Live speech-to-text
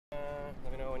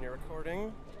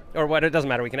recording? Or what? It doesn't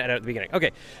matter. We can edit at the beginning.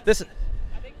 Okay. This.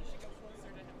 I think you should go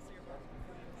closer to him so you're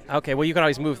both. Okay. Well, you can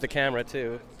always move the camera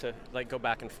too to like go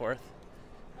back and forth.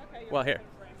 Okay. Well, here.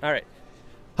 All right.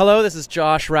 Hello. This is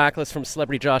Josh Rackless from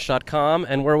CelebrityJosh.com,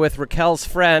 and we're with Raquel's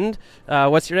friend.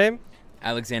 What's your name?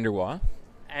 Alexander Waugh.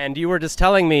 And you were just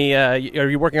telling me, are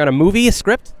you working on a movie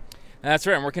script? That's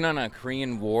right. I'm working on a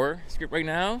Korean War script right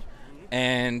now.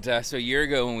 And so a year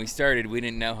ago when we started, we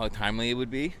didn't know how timely it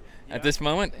would be at this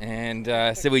moment. And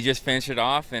so we just finished it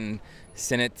off and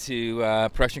sent it to a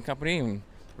production company. And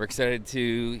we're excited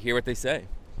to hear what they say.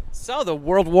 So the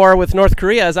World War with North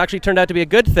Korea has actually turned out to be a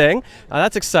good thing.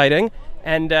 That's exciting.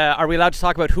 And are we allowed to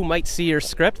talk about who might see your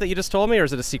script that you just told me, or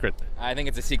is it a secret? I think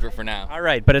it's a secret for now. All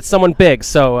right, but it's someone big,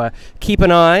 so keep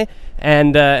an eye.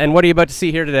 And what are you about to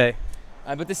see here today?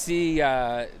 I'm about to see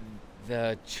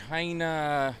the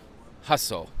China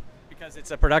Hustle. Because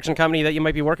it's a production company that you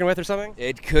might be working with or something?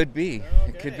 It could be. Okay.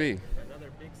 It could be.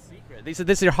 Another big secret.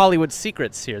 These are Hollywood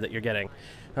secrets here that you're getting.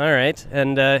 All right, and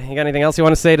you got anything else you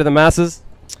want to say to the masses?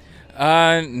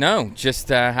 No, just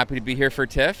happy to be here for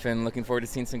TIFF and looking forward to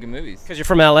seeing some good movies. Because you're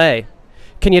from LA.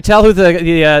 Can you tell who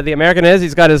the American is?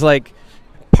 He's got his like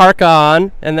parka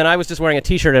on, and then I was just wearing a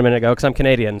T-shirt a minute ago because I'm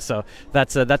Canadian. So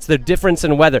that's the difference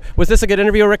in weather. Was this a good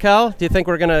interview, Raquel? Do you think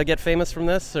we're gonna get famous from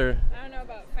this, or? I don't know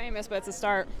about famous, but it's a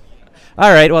start.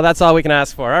 All right. Well, that's all we can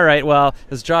ask for. All right. Well,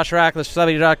 this is Josh Rackless,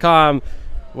 Celebrity.com.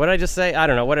 What did I just say? I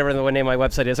don't know. Whatever the name of my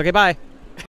website is. Okay. Bye.